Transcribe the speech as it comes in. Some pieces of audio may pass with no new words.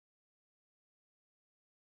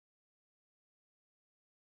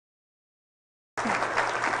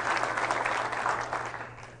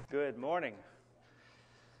Good morning.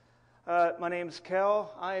 My name's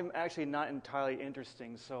Kel. I'm actually not entirely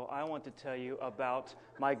interesting, so I want to tell you about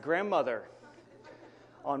my grandmother.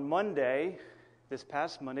 On Monday, this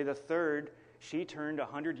past Monday, the 3rd, she turned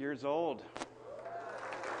 100 years old.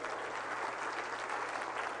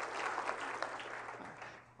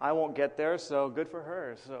 I won't get there, so good for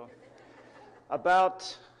her. So,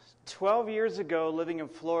 about 12 years ago, living in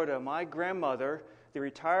Florida, my grandmother, the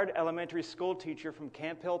retired elementary school teacher from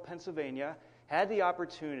Camp Hill, Pennsylvania, had the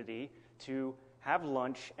opportunity to have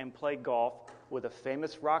lunch and play golf with a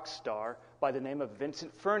famous rock star by the name of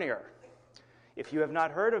Vincent Furnier. If you have not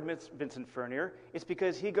heard of Vincent Furnier, it's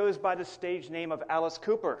because he goes by the stage name of Alice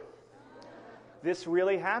Cooper. This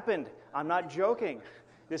really happened. I'm not joking.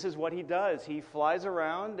 This is what he does. He flies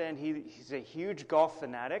around, and he's a huge golf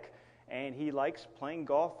fanatic, and he likes playing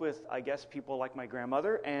golf with, I guess, people like my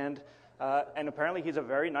grandmother, and apparently he's a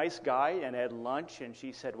very nice guy, and at lunch, and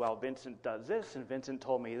she said, well, Vincent does this, and Vincent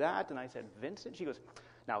told me that, and I said, Vincent? She goes,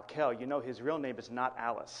 now, Kel, you know his real name is not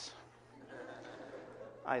Alice.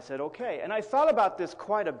 I said, okay, and I thought about this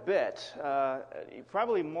quite a bit,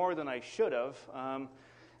 probably more than I should have,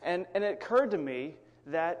 and it occurred to me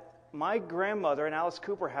that my grandmother and Alice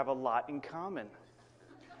Cooper have a lot in common.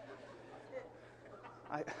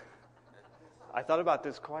 I thought about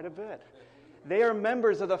this quite a bit. They are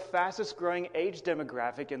members of the fastest growing age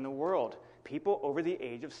demographic in the world, people over the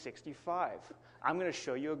age of 65. I'm going to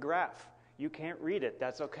show you a graph. You can't read it.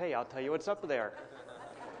 That's okay. I'll tell you what's up there.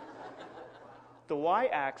 The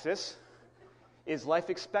y-axis is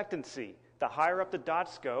life expectancy. The higher up the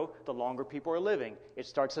dots go, the longer people are living. It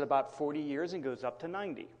starts at about 40 years and goes up to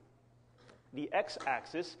 90. The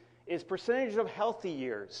x-axis is percentage of healthy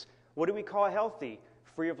years. What do we call healthy?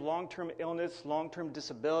 Free of long-term illness, long-term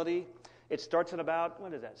disability. It starts at about,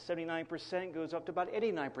 79%, goes up to about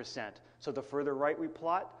 89%. So the further right we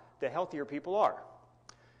plot, the healthier people are.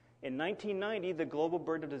 In 1990, the Global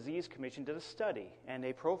Burden of Disease Commission did a study, and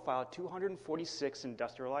they profiled 246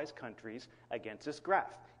 industrialized countries against this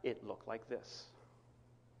graph. It looked like this.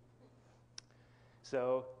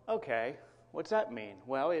 So, okay, what's that mean?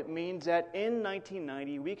 Well, it means that in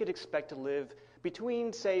 1990, we could expect to live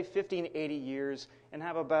between, say, 50 and 80 years and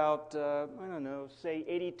have about, say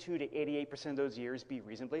 82 to 88% of those years be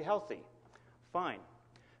reasonably healthy. Fine.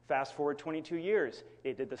 Fast forward 22 years.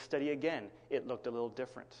 They did the study again. It looked a little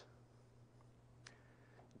different.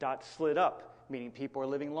 Dot slid up, meaning people are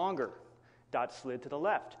living longer. Dot slid to the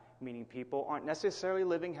left, meaning people aren't necessarily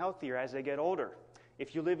living healthier as they get older.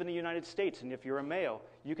 If you live in the United States and if you're a male,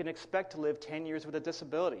 you can expect to live 10 years with a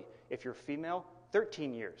disability. If you're female,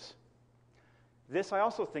 13 years. This I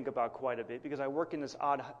also think about quite a bit because I work in this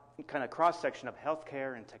odd kind of cross-section of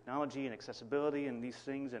healthcare and technology and accessibility and these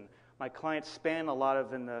things, and my clients span a lot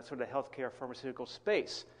of in the sort of healthcare pharmaceutical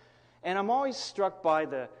space. And I'm always struck by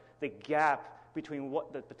the gap between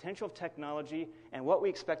what the potential of technology and what we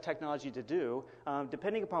expect technology to do,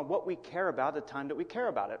 depending upon what we care about at the time that we care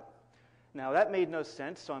about it. Now, that made no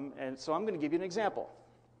sense, so I'm going to give you an example.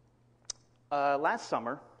 Last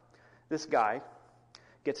summer, this guy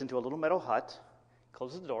gets into a little metal hut,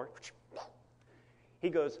 closes the door. He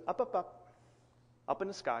goes up in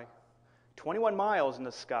the sky, 21 miles in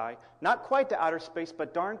the sky, not quite to outer space,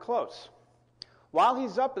 but darn close. While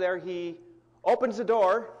he's up there, he opens the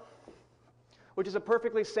door, which is a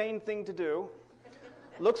perfectly sane thing to do,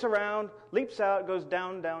 looks around, leaps out, goes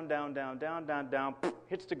down, down, down, down, down, down, down,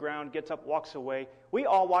 hits the ground, gets up, walks away. We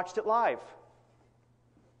all watched it live,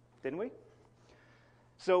 didn't we?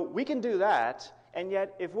 So we can do that. And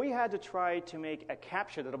yet, if we had to try to make a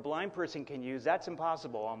capture that a blind person can use, that's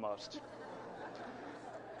impossible almost.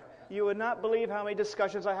 You would not believe how many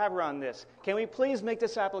discussions I have around this. Can we please make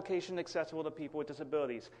this application accessible to people with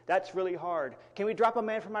disabilities? That's really hard. Can we drop a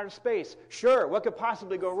man from outer space? Sure. What could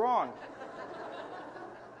possibly go wrong?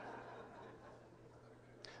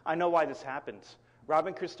 I know why this happens.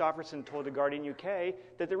 Robin Christopherson told The Guardian UK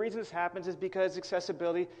that the reason this happens is because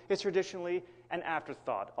accessibility is traditionally an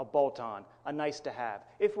afterthought, a bolt-on, a nice-to-have.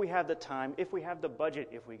 If we have the time, if we have the budget,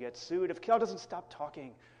 if we get sued, if Kel doesn't stop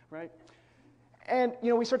talking, right? And,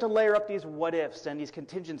 we start to layer up these what-ifs and these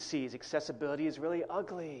contingencies. Accessibility is really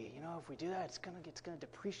ugly. If we do that, it's going to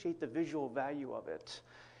depreciate the visual value of it.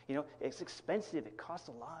 It's expensive. It costs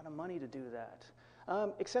a lot of money to do that.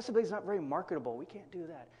 Accessibility is not very marketable. We can't do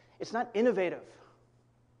that. It's not innovative.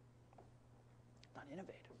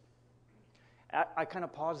 I kind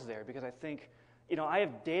of pause there because I think, I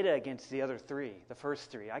have data against the other three, the first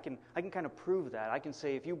three. I can kind of prove that. I can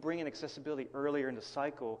say if you bring in accessibility earlier in the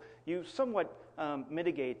cycle, you somewhat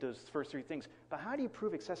mitigate those first three things. But how do you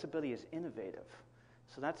prove accessibility is innovative?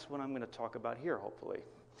 So that's what I'm going to talk about here, hopefully.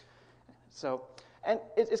 So, and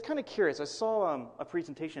it's kind of curious. I saw a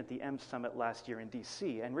presentation at the M Summit last year in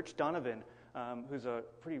D.C., and Rich Donovan, who's a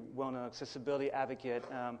pretty well-known accessibility advocate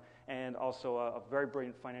and also a very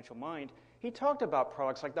brilliant financial mind, he talked about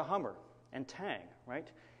products like the Hummer and Tang, right?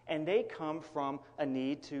 And they come from a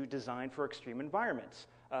need to design for extreme environments.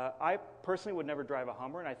 I personally would never drive a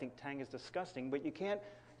Hummer, and I think Tang is disgusting, but you can't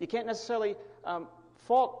necessarily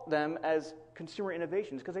fault them as consumer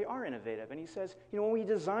innovations because they are innovative. And he says, when we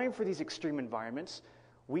design for these extreme environments,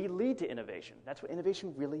 we lead to innovation. That's what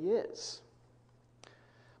innovation really is.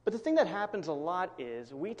 But the thing that happens a lot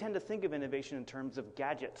is we tend to think of innovation in terms of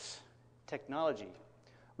gadgets, technology.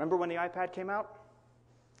 Remember when the iPad came out?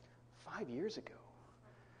 5 years ago.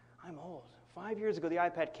 I'm old. 5 years ago, the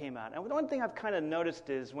iPad came out. And one thing I've kind of noticed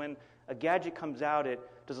is when a gadget comes out,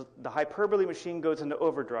 the hyperbole machine goes into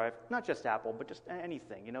overdrive. Not just Apple, but just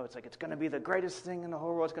anything. It's like it's going to be the greatest thing in the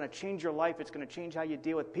whole world. It's going to change your life. It's going to change how you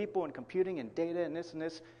deal with people and computing and data and this and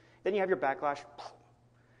this. Then you have your backlash.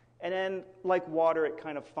 And then, like water, it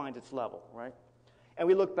kind of finds its level, right? And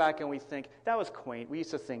we look back and we think, that was quaint. We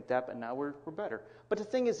used to think that, but now we're better. But the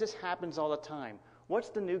thing is, this happens all the time. What's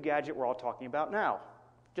the new gadget we're all talking about now?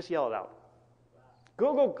 Just yell it out.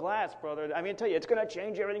 Google Glass, brother. I tell you, it's going to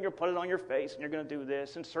change everything. You're put it on your face, and you're going to do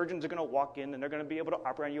this, and surgeons are going to walk in, and they're going to be able to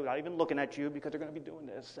operate on you without even looking at you because they're going to be doing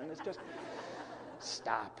this. And it's just,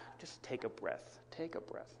 stop. Just take a breath. Take a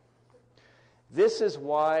breath. This is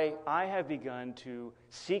why I have begun to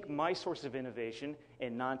seek my source of innovation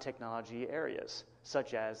in non-technology areas,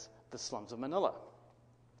 such as the slums of Manila.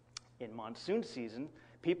 In monsoon season,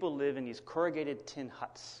 people live in these corrugated tin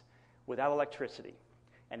huts without electricity,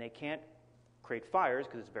 and they can't create fires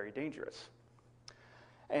because it's very dangerous.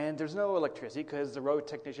 And there's no electricity because the road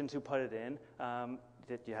technicians who put it in,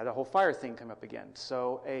 you had the whole fire thing come up again.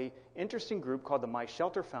 So a interesting group called the My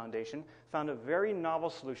Shelter Foundation found a very novel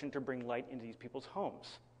solution to bring light into these people's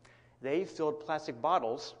homes. They filled plastic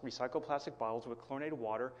bottles, recycled plastic bottles with chlorinated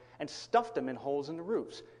water, and stuffed them in holes in the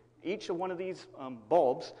roofs. Each of one of these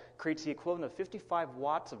bulbs creates the equivalent of 55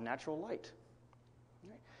 watts of natural light.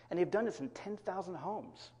 Right? And they've done this in 10,000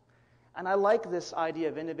 homes. And I like this idea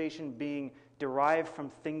of innovation being derived from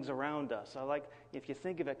things around us. I like, if you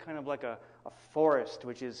think of it kind of like a forest,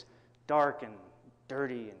 which is dark and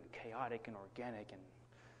dirty and chaotic and organic and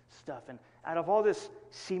stuff. And out of all this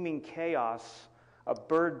seeming chaos, a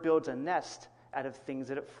bird builds a nest out of things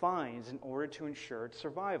that it finds in order to ensure its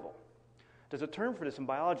survival. There's a term for this in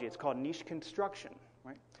biology. It's called niche construction,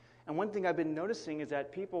 right? And one thing I've been noticing is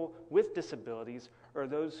that people with disabilities, or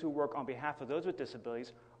those who work on behalf of those with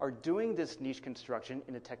disabilities, are doing this niche construction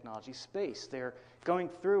in the technology space. They're going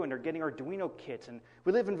through and they're getting Arduino kits, and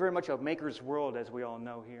we live in very much a maker's world, as we all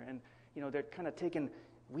know here. And they're kind of taking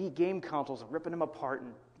Wii game consoles and ripping them apart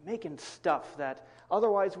and making stuff that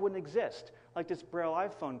otherwise wouldn't exist, like this Braille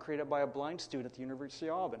iPhone created by a blind student at the University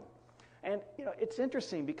of Auburn. And it's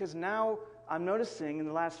interesting because now I'm noticing in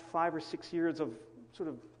the last 5 or 6 years of sort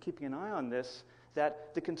of keeping an eye on this,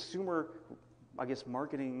 that the consumer,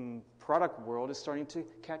 marketing product world is starting to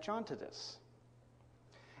catch on to this.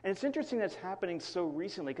 And it's interesting that's happening so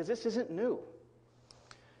recently because this isn't new.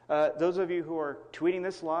 Those of you who are tweeting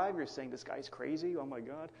this live, you're saying, this guy's crazy, oh my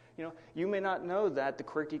God. You may not know that the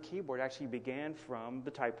QWERTY keyboard actually began from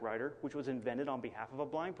the typewriter, which was invented on behalf of a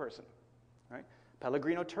blind person. Right?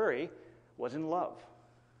 Pellegrino Turri was in love.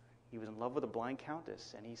 He was in love with a blind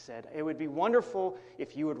countess, and he said, it would be wonderful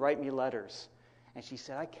if you would write me letters. And she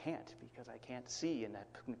said, I can't, because I can't see, and that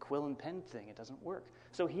quill and pen thing, it doesn't work.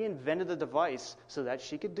 So he invented a device so that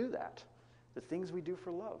she could do that, the things we do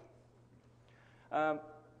for love.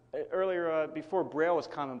 Earlier, before Braille was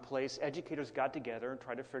commonplace, educators got together and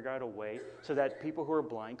tried to figure out a way so that people who are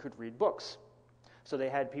blind could read books. So they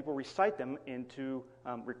had people recite them into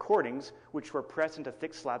recordings, which were pressed into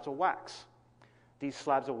thick slabs of wax. These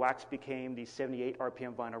slabs of wax became the 78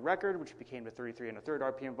 RPM vinyl record, which became the 33 1/3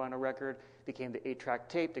 RPM vinyl record, became the 8-track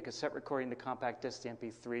tape, the cassette recording, the compact disc, the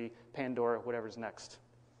MP3, Pandora, whatever's next.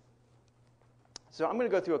 So I'm going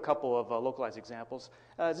to go through a couple of localized examples.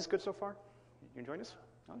 Is this good so far? You enjoying this?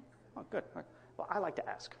 Oh, good. All right. Well, I like to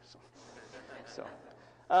ask.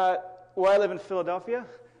 Where I live in Philadelphia,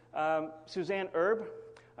 Suzanne Erb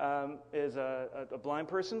is a blind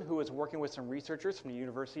person who is working with some researchers from the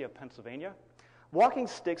University of Pennsylvania. Walking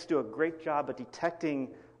sticks do a great job at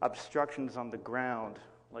detecting obstructions on the ground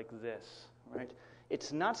like this, right?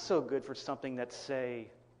 It's not so good for something that's,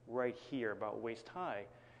 say, right here, about waist high.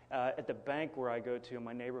 At the bank where I go to in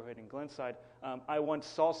my neighborhood in Glenside, I once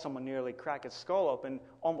saw someone nearly crack his skull open,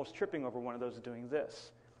 almost tripping over one of those doing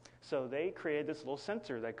this. So they created this little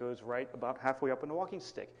sensor that goes right about halfway up on the walking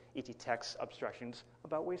stick. It detects obstructions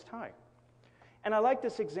about waist high. And I like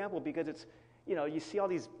this example because it's, you see all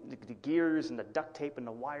these the gears and the duct tape and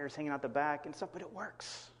the wires hanging out the back and stuff, but it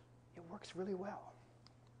works. It works really well.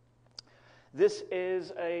 This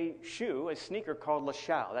is a sneaker called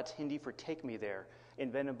Lashao. That's Hindi for take me there,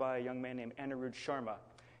 invented by a young man named Anirudh Sharma.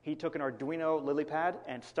 He took an Arduino lily pad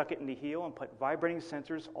and stuck it in the heel and put vibrating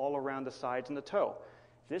sensors all around the sides and the toe.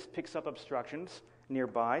 This picks up obstructions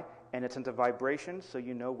nearby, and it sends a vibration so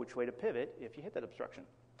you know which way to pivot if you hit that obstruction.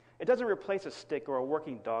 It doesn't replace a stick or a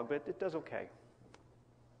working dog, but it does okay.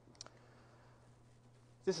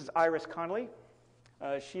 This is Iris Connolly.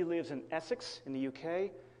 She lives in Essex in the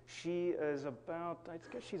UK. She is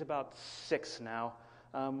she's about 6 now.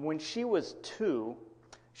 When she was 2,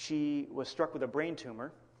 she was struck with a brain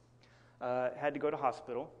tumor, had to go to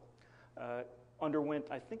hospital, underwent,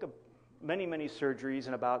 I think, many surgeries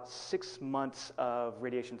and about 6 months of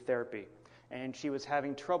radiation therapy. And she was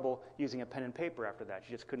having trouble using a pen and paper after that.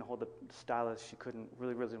 She just couldn't hold the stylus. She couldn't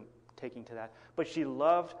really taking to that. But she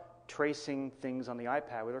loved tracing things on the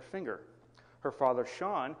iPad with her finger. Her father,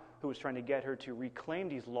 Sean, who was trying to get her to reclaim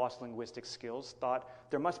these lost linguistic skills, thought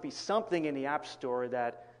there must be something in the App Store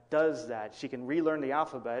that does that. She can relearn the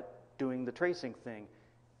alphabet doing the tracing thing.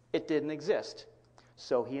 It didn't exist.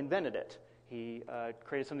 So he invented it. He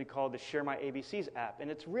created something called the Share My ABCs app.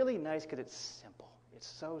 And it's really nice because it's simple. It's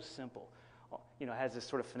so simple. It has this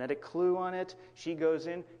sort of phonetic clue on it. She goes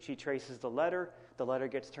in, she traces the letter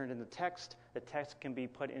gets turned into text, the text can be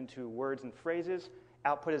put into words and phrases,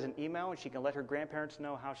 output as an email, and she can let her grandparents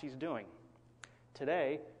know how she's doing.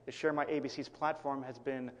 Today, the Share My ABCs platform has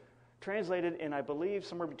been translated in, I believe,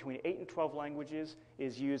 somewhere between 8 and 12 languages,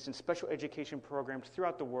 is used in special education programs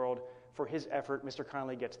throughout the world. For his effort, Mr.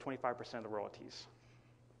 Connolly gets 25% of the royalties.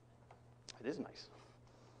 It is nice.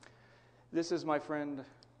 This is my friend.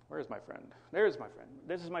 Where is my friend? There's my friend.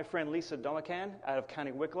 This is my friend Lisa Domacan out of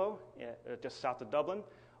County Wicklow, just south of Dublin,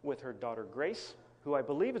 with her daughter Grace, who I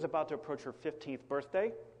believe is about to approach her 15th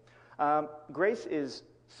birthday. Grace is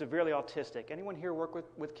severely autistic. Anyone here work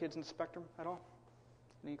with kids in the spectrum at all?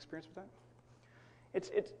 Any experience with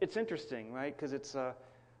that? It's interesting, right? Because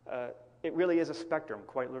it really is a spectrum,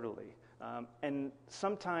 quite literally. And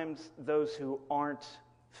sometimes those who aren't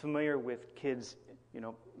familiar with kids,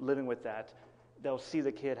 living with that, they'll see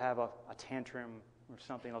the kid have a tantrum or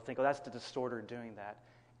something. They'll think, oh, that's the distorter doing that.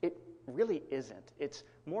 It really isn't. It's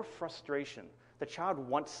more frustration. The child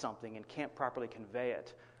wants something and can't properly convey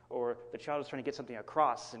it, or the child is trying to get something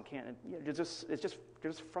across and can't. They're just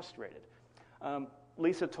frustrated.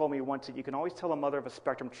 Lisa told me once that you can always tell a mother of a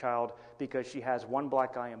spectrum child because she has one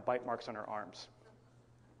black eye and bite marks on her arms.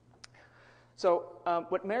 So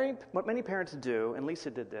what many parents do, and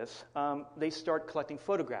Lisa did this, they start collecting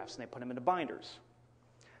photographs and they put them into binders.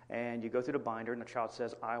 And you go through the binder and the child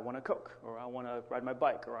says, I want a Coke, or I want to ride my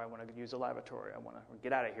bike, or I want to use a lavatory, I want to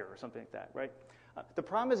get out of here, or something like that, right? The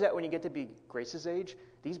problem is that when you get to be Grace's age,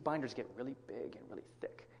 these binders get really big and really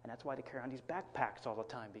thick. And that's why they carry on these backpacks all the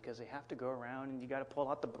time, because they have to go around and you got to pull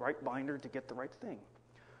out the right binder to get the right thing.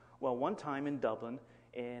 Well, one time in Dublin,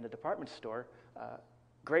 in a department store,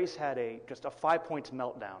 Grace had just a 5-point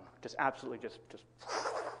meltdown, just absolutely just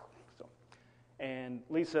so. And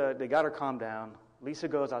Lisa, they got her calmed down. Lisa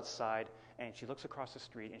goes outside and she looks across the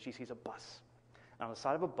street and she sees a bus. And on the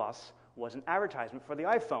side of a bus was an advertisement for the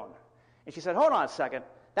iPhone. And she said, hold on a second,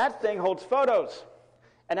 that thing holds photos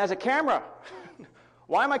and has a camera.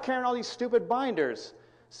 Why am I carrying all these stupid binders?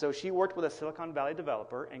 So she worked with a Silicon Valley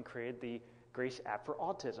developer and created the Grace app for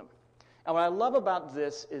autism. And what I love about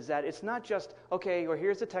this is that it's not just, okay, well,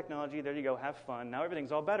 here's the technology, there you go, have fun, now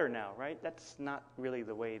everything's all better now, right? That's not really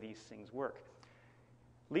the way these things work.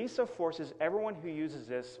 Lisa forces everyone who uses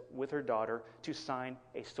this with her daughter to sign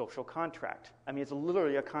a social contract. I mean, it's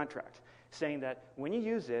literally a contract, saying that when you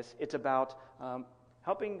use this, it's about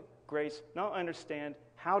helping Grace not understand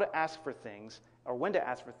how to ask for things or when to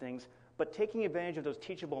ask for things, but taking advantage of those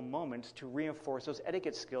teachable moments to reinforce those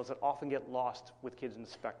etiquette skills that often get lost with kids in the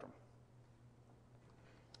spectrum.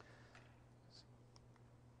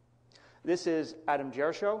 This is Adam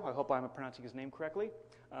Jericho. I hope I'm pronouncing his name correctly.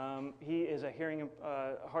 He is a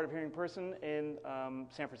hard of hearing person in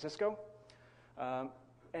San Francisco.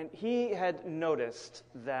 And he had noticed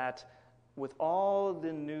that with all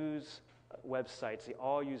the news websites, they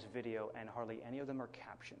all use video and hardly any of them are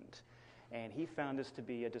captioned. And he found this to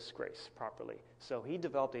be a disgrace properly. So he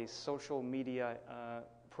developed a social media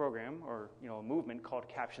program or a movement called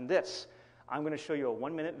Caption This. I'm going to show you a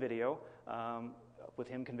 1-minute video with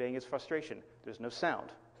him conveying his frustration. There's no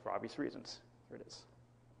sound for obvious reasons. Here it is.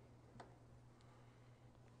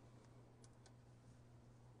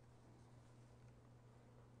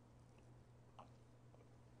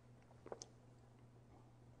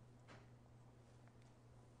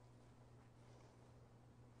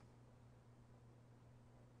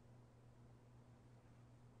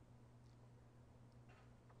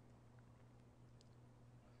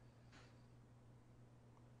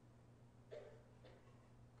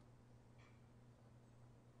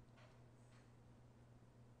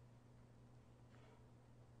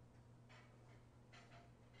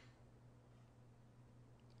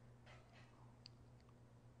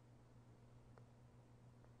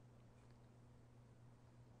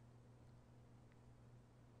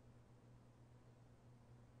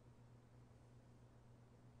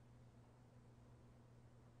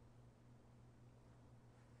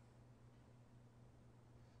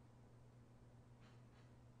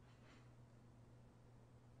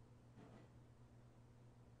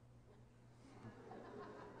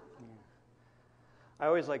 I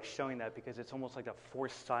always like showing that because it's almost like a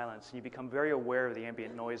forced silence, and you become very aware of the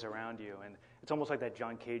ambient noise around you. And it's almost like that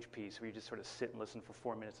John Cage piece where you just sort of sit and listen for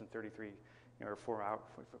 4 minutes and 33, or 4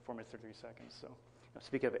 minutes 33 seconds. So,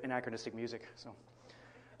 speak of anachronistic music. So,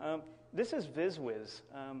 this is VizWiz.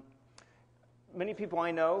 Many people I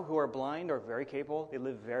know who are blind are very capable. They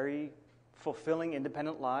live very fulfilling,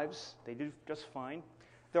 independent lives. They do just fine.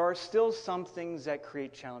 There are still some things that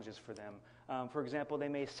create challenges for them. For example, they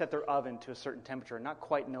may set their oven to a certain temperature and not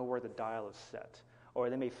quite know where the dial is set. Or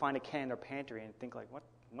they may find a can in their pantry and think like,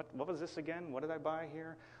 what was this again? What did I buy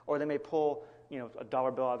here? Or they may pull a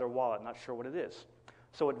dollar bill out of their wallet, not sure what it is.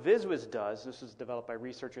 So what VizWiz does, this is developed by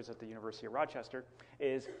researchers at the University of Rochester,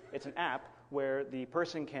 is it's an app where the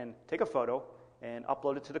person can take a photo and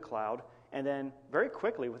upload it to the cloud, and then very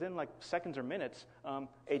quickly, within like seconds or minutes,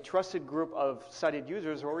 a trusted group of sighted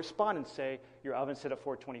users will respond and say, your oven's set at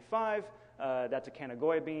 425, that's a can of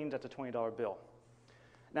goya beans, that's a $20 bill.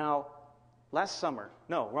 Now, this past summer,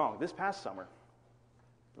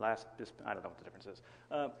 I don't know what the difference is.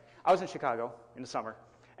 I was in Chicago in the summer,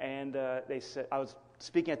 and they said, I was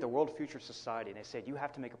speaking at the World Future Society, and they said, you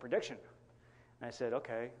have to make a prediction. And I said,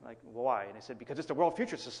 okay, like, why? And they said, because it's the World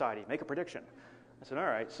Future Society, make a prediction. I said, all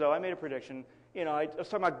right. So I made a prediction. I was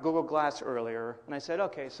talking about Google Glass earlier, and I said,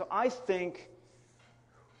 okay, so I think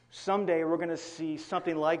someday we're going to see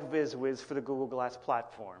something like VizWiz for the Google Glass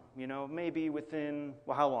platform. Maybe within,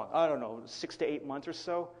 how long? I don't know, 6 to 8 months or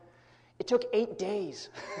so. It took 8 days.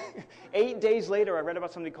 8 days later, I read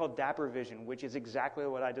about something called Dapper Vision, which is exactly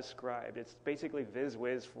what I described. It's basically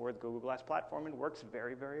VizWiz for the Google Glass platform and works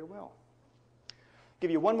very, very well.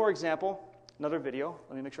 Give you one more example, another video.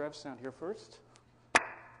 Let me make sure I have sound here first.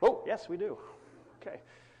 Oh, yes, we do. Okay.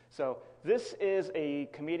 So this is a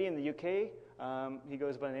comedian in the UK. He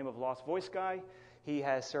goes by the name of Lost Voice Guy. He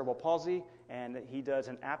has cerebral palsy, and he does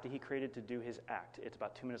an app that he created to do his act. It's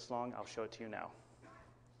about 2 minutes long. I'll show it to you now.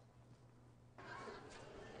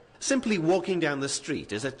 Simply walking down the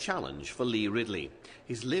street is a challenge for Lee Ridley.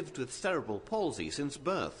 He's lived with cerebral palsy since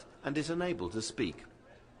birth and is unable to speak.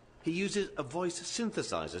 He uses a voice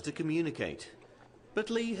synthesizer to communicate.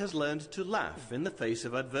 But Lee has learned to laugh in the face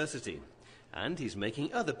of adversity, and he's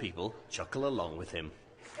making other people chuckle along with him.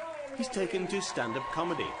 He's taken to stand-up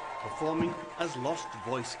comedy, performing as Lost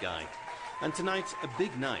Voice Guy. And tonight's a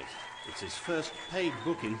big night. It's his first paid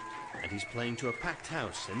booking, and he's playing to a packed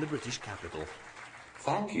house in the British capital.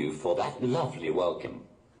 Thank you for that lovely welcome.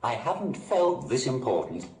 I haven't felt this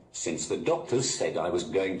important since the doctors said I was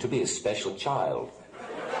going to be a special child.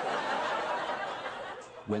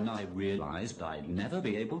 When I realized I'd never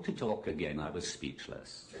be able to talk again, I was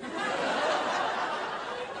speechless.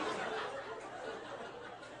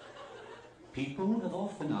 People have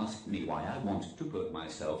often asked me why I want to put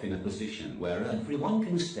myself in a position where everyone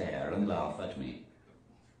can stare and laugh at me.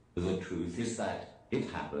 The truth is that it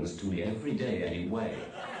happens to me every day anyway.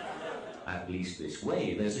 At least this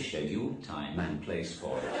way there's a scheduled time and place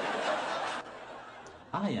for it.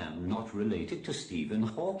 I am not related to Stephen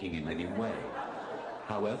Hawking in any way.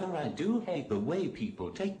 However, I do hate the way people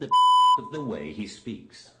take the of the way he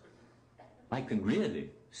speaks. I can really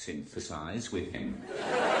synthesize with him.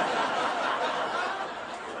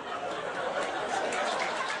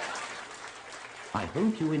 I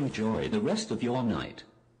hope you enjoy the rest of your night.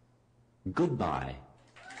 Goodbye.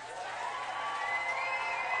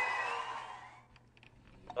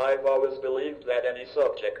 I've always believed that any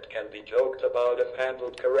subject can be joked about if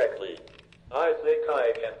handled correctly. I think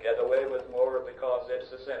I can get away with more because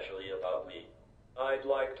it's essentially about me. I'd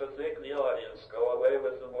like to think the audience go away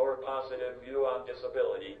with a more positive view on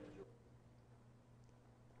disability.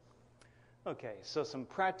 Okay, so some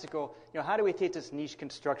practical, how do we take this niche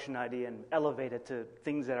construction idea and elevate it to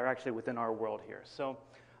things that are actually within our world here? So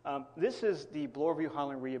this is the Bloorview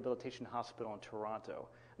Highland Rehabilitation Hospital in Toronto,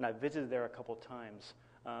 and I visited there a couple times.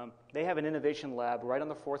 They have an innovation lab right on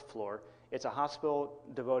the 4th floor. It's a hospital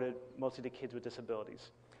devoted mostly to kids with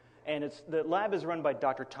disabilities. And the lab is run by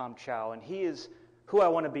Dr. Tom Chow, and he is who I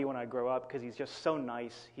want to be when I grow up because he's just so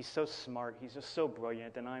nice, he's so smart, he's just so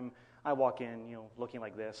brilliant, and I walk in, looking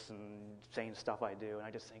like this and saying stuff I do, and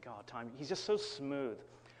I just think, oh, Tom, he's just so smooth.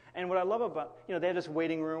 And what I love about, they have this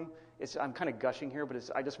waiting room. I'm kind of gushing here, but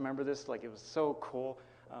I just remember this, like it was so cool.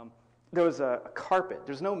 There was a carpet.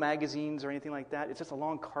 There's no magazines or anything like that. It's just a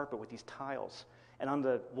long carpet with these tiles. And on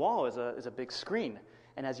the wall is a big screen.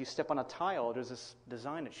 And as you step on a tile, there's this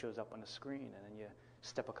design that shows up on the screen. And then you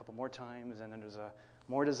step a couple more times, and then there's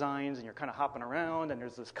more designs, and you're kind of hopping around, and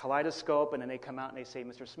there's this kaleidoscope, and then they come out and they say,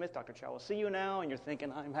 Mr. Smith, Dr. Chow will see you now. And you're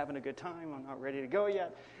thinking, I'm having a good time. I'm not ready to go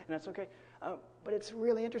yet. And that's okay. But it's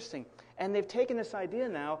really interesting. And they've taken this idea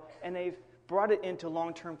now, and they've brought it into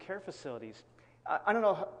long-term care facilities. I don't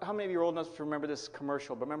know how many of you are old enough to remember this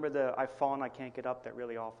commercial, but remember the "I've fallen, I can't get up," that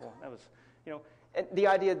really awful? That was, and the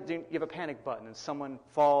idea, you have a panic button, and someone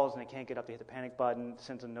falls and they can't get up, they hit the panic button,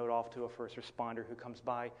 sends a note off to a first responder who comes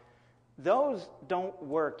by. Those don't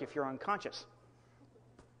work if you're unconscious.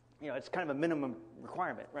 It's kind of a minimum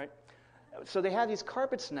requirement, right? So they have these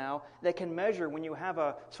carpets now that can measure when you have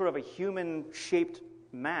a sort of a human-shaped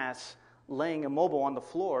mass laying immobile on the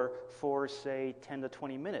floor for, say, 10 to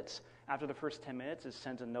 20 minutes. After the first 10 minutes, it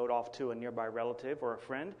sends a note off to a nearby relative or a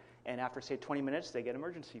friend, and after, say, 20 minutes, they get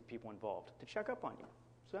emergency people involved to check up on you.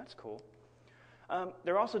 So that's cool.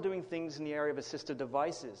 They're also doing things in the area of assistive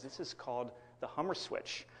devices. This is called the Hummer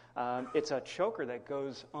switch. It's a choker that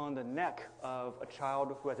goes on the neck of a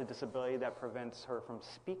child who has a disability that prevents her from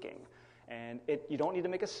speaking. And you don't need to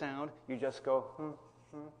make a sound. You just go,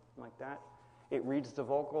 like that. It reads the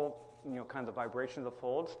vocal, kind of the vibration of the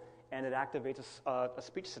folds, and it activates a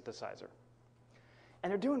speech synthesizer.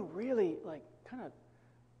 And they're doing really,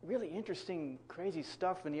 really interesting, crazy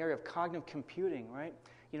stuff in the area of cognitive computing, right?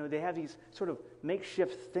 They have these sort of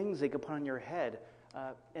makeshift things they can put on your head.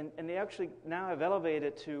 And they actually now have elevated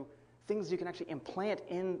it to things you can actually implant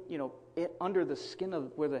in, under the skin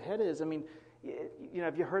of where the head is. I mean,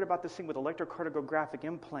 have you heard about this thing with electrocardiographic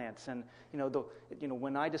implants? And,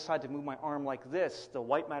 when I decide to move my arm like this, the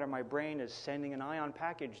white matter of my brain is sending an ion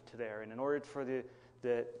package to there. And in order for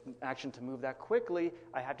the action to move that quickly,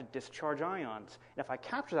 I have to discharge ions. And if I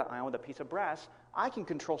capture that ion with a piece of brass, I can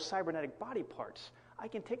control cybernetic body parts. I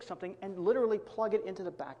can take something and literally plug it into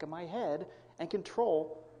the back of my head and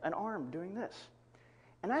control an arm doing this.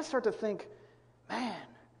 And I start to think, man,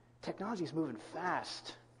 technology is moving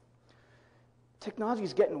fast. Technology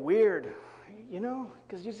is getting weird,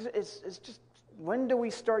 because it's just, when do we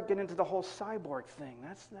start getting into the whole cyborg thing?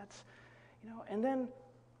 That's and then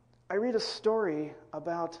I read a story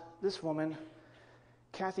about this woman,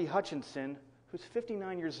 Kathy Hutchinson, who's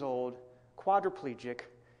 59 years old, quadriplegic,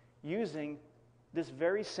 using this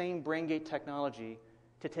very same brain gate technology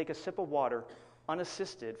to take a sip of water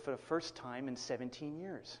unassisted for the first time in 17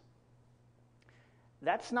 years.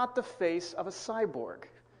 That's not the face of a cyborg.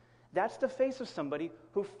 That's the face of somebody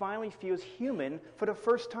who finally feels human for the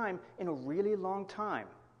first time in a really long time.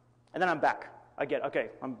 And then I'm back.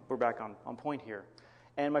 We're back on point here.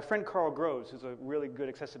 And my friend Carl Groves, who's a really good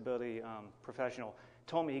accessibility professional,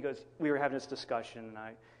 told me, we were having this discussion,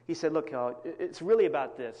 and he said, look, it's really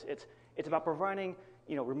about this. It's about providing,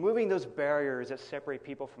 removing those barriers that separate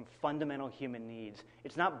people from fundamental human needs.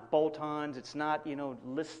 It's not bolt-ons. It's not,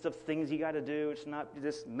 lists of things you got to do. It's not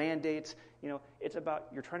just mandates. It's about,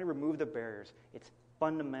 you're trying to remove the barriers. It's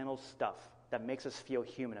fundamental stuff that makes us feel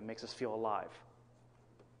human and makes us feel alive.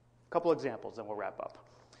 A couple examples, then we'll wrap up.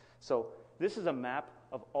 So this is a map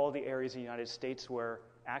of all the areas in the United States where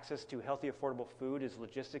access to healthy, affordable food is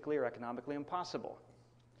logistically or economically impossible.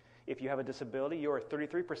 If you have a disability, you are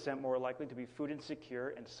 33% more likely to be food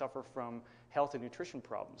insecure and suffer from health and nutrition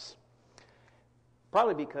problems.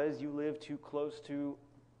 Probably because you live too close to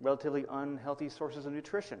relatively unhealthy sources of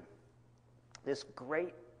nutrition. This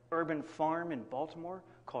great urban farm in Baltimore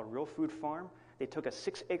called Real Food Farm, they took a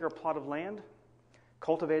 6-acre plot of land,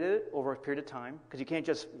 cultivated it over a period of time, because you can't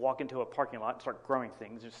just walk into a parking lot and start growing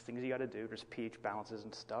things. There's things you got to do. There's pH balances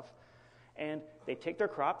and stuff. And they take their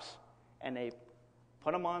crops and they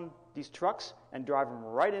put them on these trucks and drive them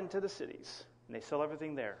right into the cities. And they sell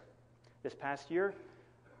everything there. This past year,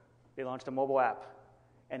 they launched a mobile app,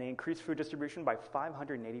 and they increased food distribution by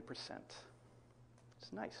 580%.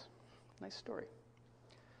 It's nice. Nice story.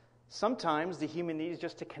 Sometimes the human need is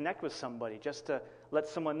just to connect with somebody, just to let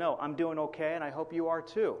someone know, I'm doing okay, and I hope you are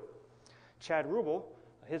too. Chad Rubel,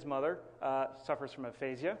 his mother, suffers from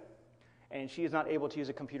aphasia, and she is not able to use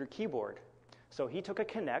a computer keyboard. So he took a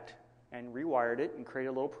Kinect and rewired it and created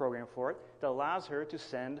a little program for it that allows her to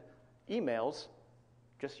send emails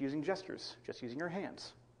just using gestures, just using her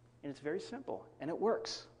hands. And it's very simple, and it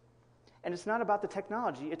works. And it's not about the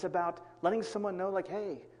technology. It's about letting someone know, like,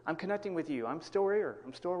 hey, I'm connecting with you. I'm still here.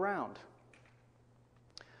 I'm still around.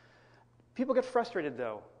 People get frustrated,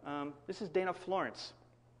 though. This is Dana Florence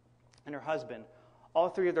and her husband. All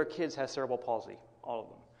 3 of their kids have cerebral palsy, all of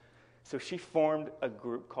them. So she formed a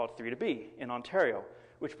group called 3-2-B in Ontario,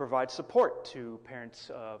 which provides support to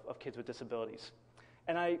parents of kids with disabilities.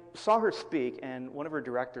 And I saw her speak, and one of her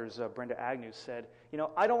directors, Brenda Agnew, said,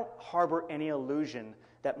 I don't harbor any illusion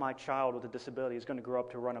that my child with a disability is going to grow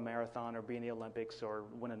up to run a marathon or be in the Olympics or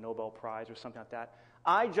win a Nobel Prize or something like that.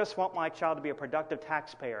 I just want my child to be a productive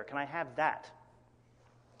taxpayer. Can I have that?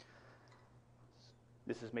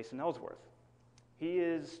 This is Mason Ellsworth. He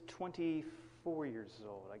is 24 24 years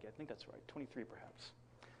old. I think that's right, 23 perhaps.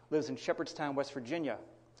 Lives in Shepherdstown, West Virginia.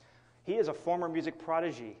 He is a former music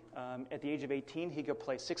prodigy. At the age of 18, he could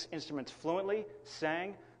play 6 instruments fluently,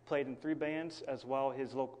 sang, played in 3 bands, as well as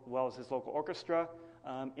his local orchestra.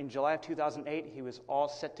 In July of 2008, he was all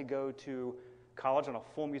set to go to college on a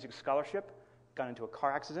full music scholarship, got into a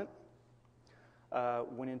car accident,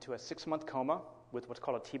 went into a 6-month coma with what's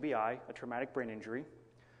called a TBI, a traumatic brain injury,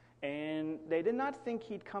 and they did not think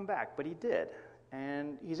he'd come back, but he did.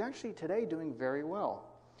 And he's actually today doing very well.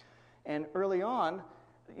 And early on,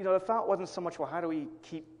 the thought wasn't so much, well, how do we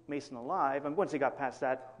keep Mason alive? And once he got past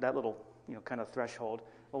that little, kind of threshold,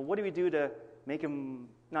 well, what do we do to make him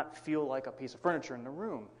not feel like a piece of furniture in the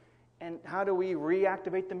room? And how do we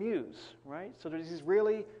reactivate the muse, right? So there's these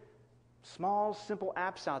really small, simple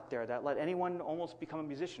apps out there that let anyone almost become a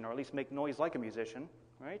musician, or at least make noise like a musician,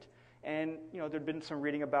 right? And, there'd been some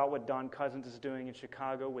reading about what Don Cousins is doing in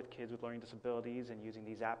Chicago with kids with learning disabilities and using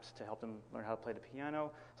these apps to help them learn how to play the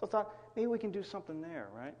piano. So I thought, maybe we can do something there,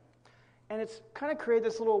 right? And it's kind of created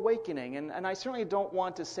this little awakening. And I certainly don't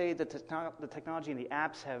want to say that the technology and the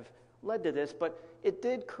apps have led to this, but it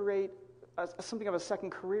did create something of a second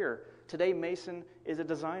career. Today, Mason is a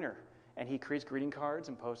designer, and he creates greeting cards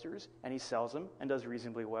and posters, and he sells them and does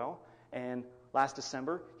reasonably well. And last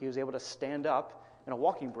December, he was able to stand up in a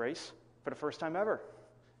walking brace for the first time ever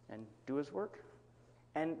and do his work.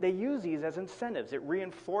 And they use these as incentives. It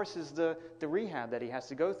reinforces the rehab that he has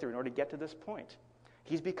to go through in order to get to this point.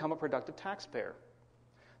 He's become a productive taxpayer.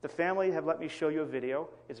 The family have let me show you a video.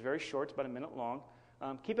 It's very short. It's about a minute long.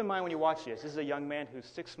 Keep in mind when you watch this is a young man who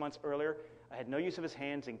 6 months earlier had no use of his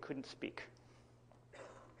hands and couldn't speak.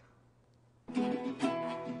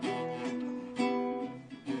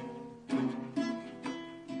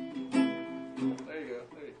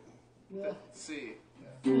 Let's see.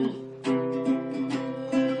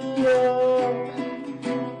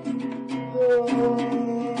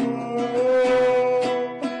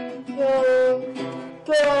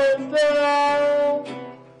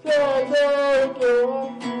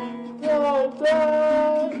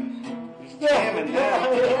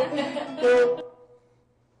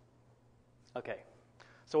 Okay,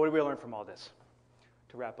 so what did we learn from all this?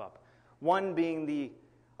 To wrap up, one being the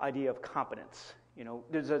idea of competence.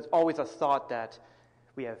 There's always a thought that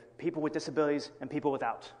we have people with disabilities and people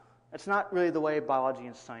without. That's not really the way biology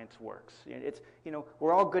and science works.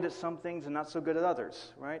 We're all good at some things and not so good at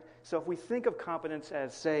others, right? So if we think of competence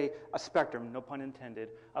as, say, a spectrum, no pun intended,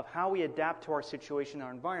 of how we adapt to our situation,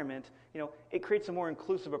 our environment, it creates a more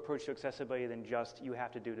inclusive approach to accessibility than just, you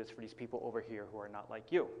have to do this for these people over here who are not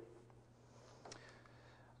like you.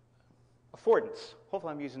 Affordance.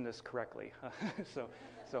 Hopefully I'm using this correctly.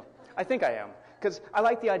 So I think I am, because I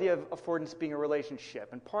like the idea of affordance being a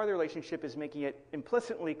relationship, and part of the relationship is making it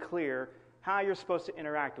implicitly clear how you're supposed to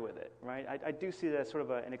interact with it, right? I do see that as sort of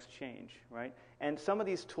an exchange, right? And some of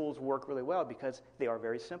these tools work really well because they are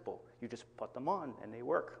very simple. You just put them on and they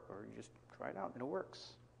work, or you just try it out and it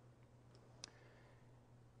works.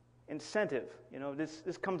 Incentive.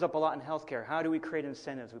 This comes up a lot in healthcare. How do we create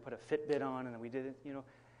incentives? We put a Fitbit on and we did it,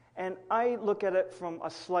 And I look at it from a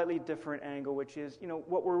slightly different angle, which is,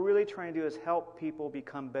 what we're really trying to do is help people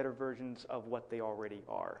become better versions of what they already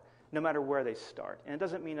are, no matter where they start. And it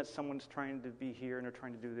doesn't mean that someone's trying to be here and they're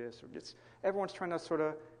trying to do this. Everyone's trying to sort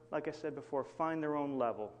of, like I said before, find their own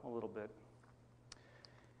level a little bit.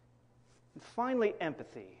 And finally,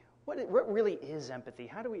 empathy. What really is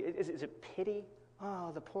empathy? Is it pity?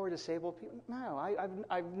 Oh, the poor disabled people? No,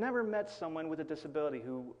 I've never met someone with a disability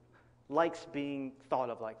who likes being thought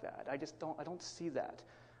of like that. I don't see that.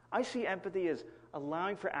 I see empathy as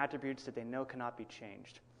allowing for attributes that they know cannot be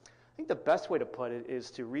changed. I think the best way to put it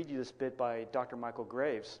is to read you this bit by Dr. Michael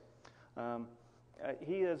Graves.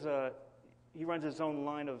 He runs his own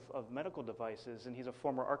line of medical devices, and he's a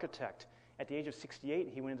former architect. At the age of 68,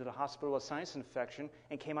 he went into the hospital with a sinus infection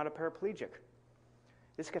and came out a paraplegic.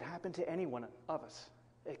 This could happen to any one of us.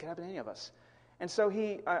 It could happen to any of us. And so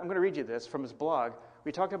I'm going to read you this from his blog.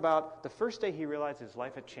 We talk about the first day he realized his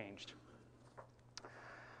life had changed.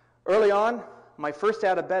 Early on, my first day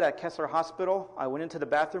out of bed at Kessler Hospital, I went into the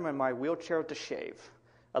bathroom in my wheelchair to shave.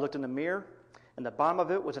 I looked in the mirror, and the bottom of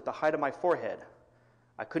it was at the height of my forehead.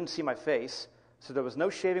 I couldn't see my face, so there was no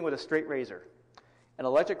shaving with a straight razor. An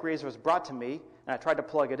electric razor was brought to me, and I tried to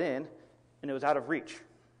plug it in, and it was out of reach.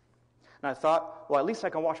 And I thought, well, at least I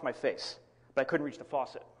can wash my face, but I couldn't reach the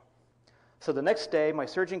faucet. So the next day, my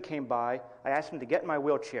surgeon came by. I asked him to get in my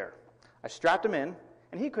wheelchair. I strapped him in,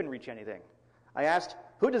 and he couldn't reach anything. I asked,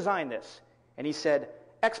 who designed this? And he said,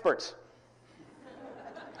 experts.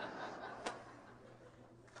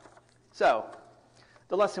 So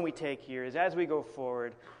the lesson we take here is as we go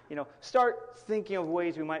forward, start thinking of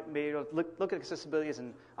ways we might be able to look at accessibility as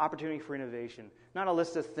an opportunity for innovation. Not a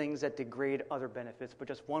list of things that degrade other benefits, but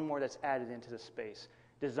just one more that's added into the space.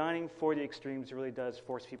 Designing for the extremes really does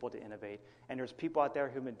force people to innovate. And there's people out there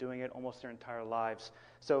who've been doing it almost their entire lives.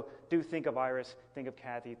 So do think of Iris, think of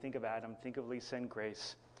Kathy, think of Adam, think of Lisa and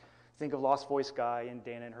Grace. Think of Lost Voice Guy and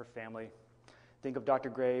Dana and her family. Think of Dr.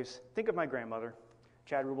 Graves. Think of my grandmother,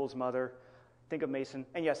 Chad Rubel's mother. Think of Mason.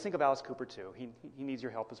 And yes, think of Alice Cooper too. He needs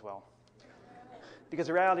your help as well. Because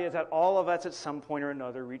the reality is that all of us at some point or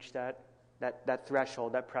another reach that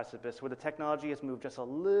threshold, that precipice, where the technology has moved just a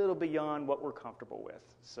little beyond what we're comfortable with.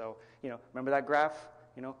 So, remember that graph?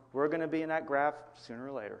 We're going to be in that graph sooner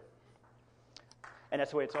or later. And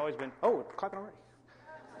that's the way it's always been. Oh, we're clapping already.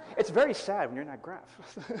 It's very sad when you're in that graph.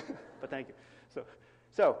 But thank you.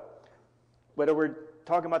 So, whether we're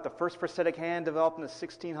talking about the first prosthetic hand developed in the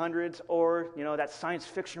 1600s or, that science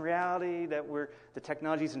fiction reality that the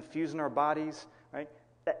technology's infused in our bodies, right?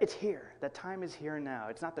 It's here. That time is here now.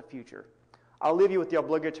 It's not the future. I'll leave you with the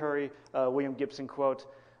obligatory William Gibson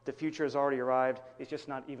quote, "The future has already arrived. It's just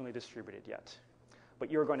not evenly distributed yet."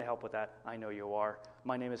 But you're going to help with that. I know you are.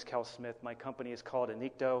 My name is Kel Smith. My company is called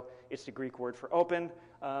Anikto. It's the Greek word for open.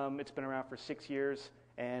 It's been around for 6 years,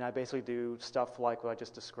 and I basically do stuff like what I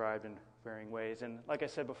just described in varying ways. And like I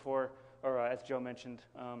said before, or as Joe mentioned,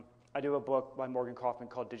 I do a book by Morgan Kaufman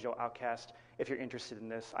called Digital Outcast. If you're interested in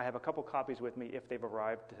this, I have a couple copies with me if they've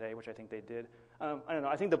arrived today, which I think they did. I don't know.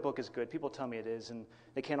 I think the book is good. People tell me it is, and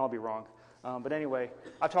they can't all be wrong. But anyway,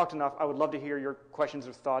 I've talked enough. I would love to hear your questions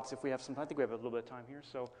or thoughts if we have some time. I think we have a little bit of time here,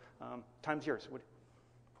 so time's yours.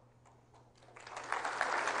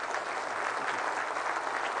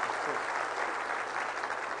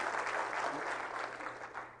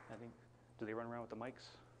 Do they run around with the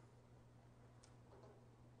mics?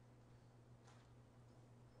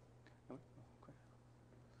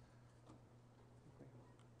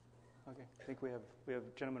 Okay, I think we have a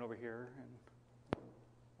gentleman over here and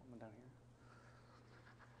one down here.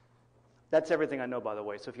 That's everything I know, by the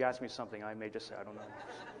way. So if you ask me something, I may just say I don't know.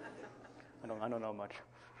 I don't know much.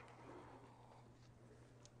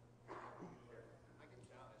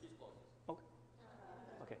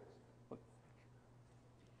 Okay.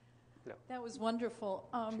 That was wonderful.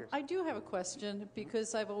 I do have a question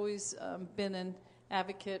because I've always been an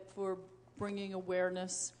advocate for bringing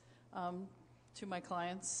awareness to my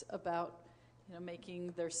clients about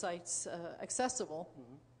making their sites accessible.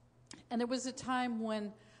 Mm-hmm. And there was a time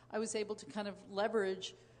when I was able to kind of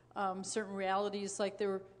leverage certain realities, like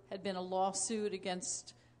there had been a lawsuit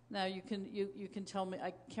against. Now you can tell me,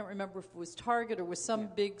 I can't remember if it was Target or was some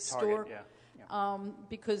big store. Yeah.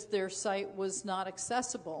 Because their site was not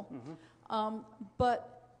accessible. Mm-hmm.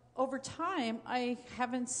 But over time, I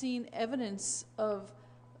haven't seen evidence of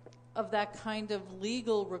that kind of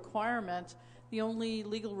legal requirement. The only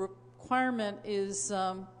legal requirement is,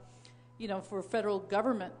 for federal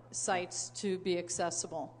government sites to be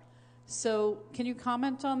accessible. So can you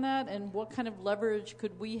comment on that, and what kind of leverage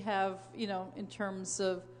could we have, in terms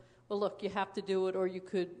of, well, look, you have to do it or you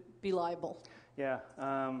could be liable? Yeah.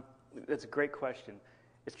 That's a great question.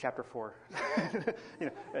 It's chapter 4.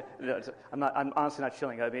 I'm honestly not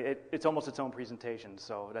chilling. I mean, it's almost its own presentation,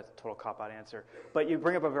 so that's a total cop-out answer. But you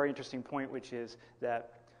bring up a very interesting point, which is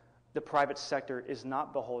that the private sector is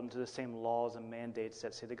not beholden to the same laws and mandates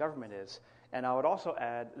that, say, the government is. And I would also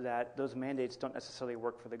add that those mandates don't necessarily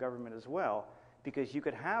work for the government as well, because you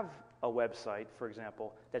could have a website, for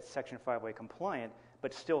example, that's Section 508 compliant,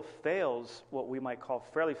 but still fails what we might call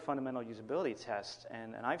fairly fundamental usability tests.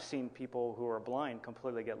 And I've seen people who are blind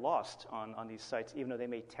completely get lost on these sites, even though they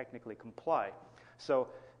may technically comply. So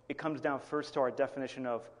it comes down first to our definition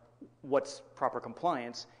of what's proper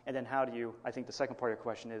compliance, and then how do you, I think the second part of your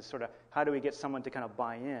question is sort of how do we get someone to kind of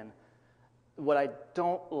buy in? What I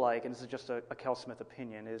don't like, and this is just a Kel Smith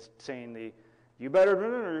opinion, is saying you better,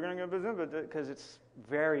 or you're going to get business, because it's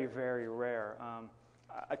very, very rare.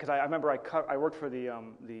 Because I remember I worked for the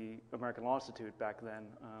American Law Institute back then,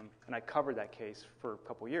 and I covered that case for a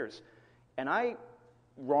couple years. And I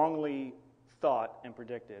wrongly thought and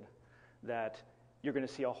predicted that you're going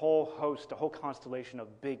to see a whole constellation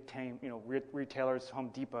of big retailers, Home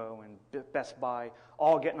Depot and Best Buy,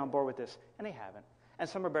 all getting on board with this, and they haven't. And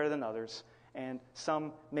some are better than others, and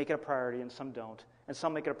some make it a priority and some don't. And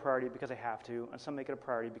some make it a priority because they have to, and some make it a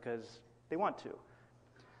priority because they want to.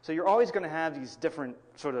 So you're always going to have these different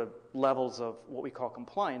sort of levels of what we call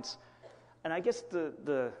compliance. And I guess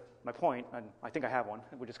my point, and I think I have one,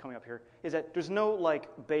 which is coming up here, is that there's no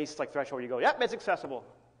base threshold where you go, yep, it's accessible.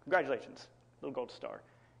 Congratulations, little gold star.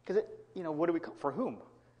 Because what do we for whom?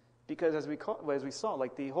 Because as we saw,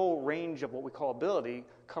 like the whole range of what we call ability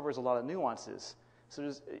covers a lot of nuances. So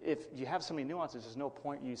if you have so many nuances, there's no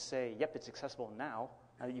point you say, yep, it's accessible now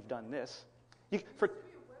that you've done this. There should be a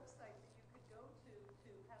website that you could go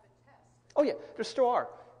to have a test. Oh yeah, there still are.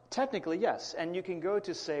 Technically, yes. And you can go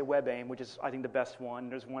to, say, WebAIM, which is, I think, the best one.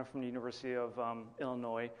 There's one from the University of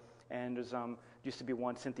Illinois. And there's used to be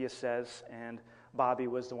one, Cynthia Says, and Bobby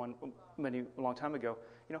was the one a long time ago.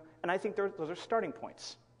 And I think those are starting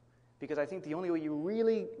points. Because I think the only way you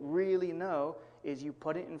really, really know is you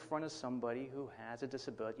put it in front of somebody who has a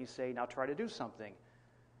disability. You say, now try to do something.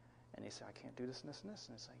 And they say, I can't do this and this and this.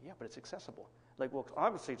 And it's like, yeah, but it's accessible. Like, well,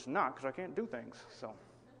 obviously it's not because I can't do things. So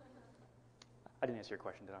I didn't answer your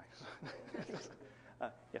question, did I?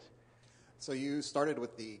 Yes. So you started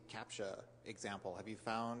with the CAPTCHA example. Have you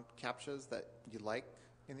found CAPTCHAs that you like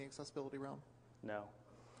in the accessibility realm? No.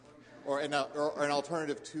 Or an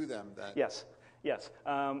alternative to them that... Yes.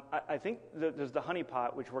 I think there's the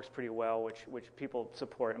honeypot, which works pretty well, which people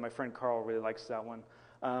support, and my friend Carl really likes that one.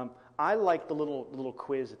 I like the little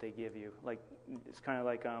quiz that they give you. Like, it's kind of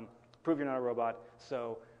like, prove you're not a robot.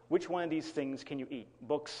 So which one of these things can you eat?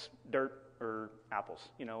 Books, dirt, or apples?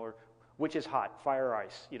 Or which is hot, fire or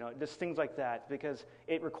ice? Just things like that, because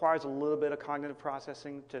it requires a little bit of cognitive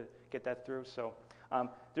processing to get that through. So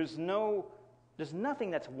there's nothing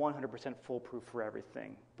that's 100% foolproof for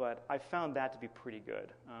everything, but I found that to be pretty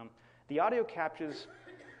good. The audio captures,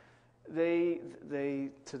 they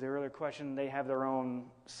to the earlier question, they have their own.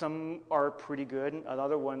 Some are pretty good, and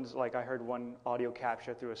other ones, like I heard one audio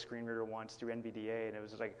capture through a screen reader once through NVDA, and it was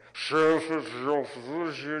just like,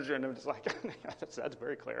 and it was like, that's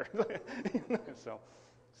very clear. So.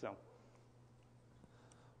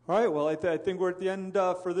 All right, well, I think we're at the end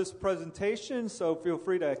for this presentation, so feel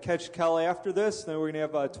free to catch Cal after this. Then we're going to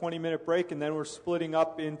have a 20-minute break, and then we're splitting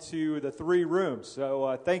up into the 3 rooms.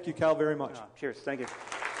 So thank you, Cal, very much. Cheers. Thank you.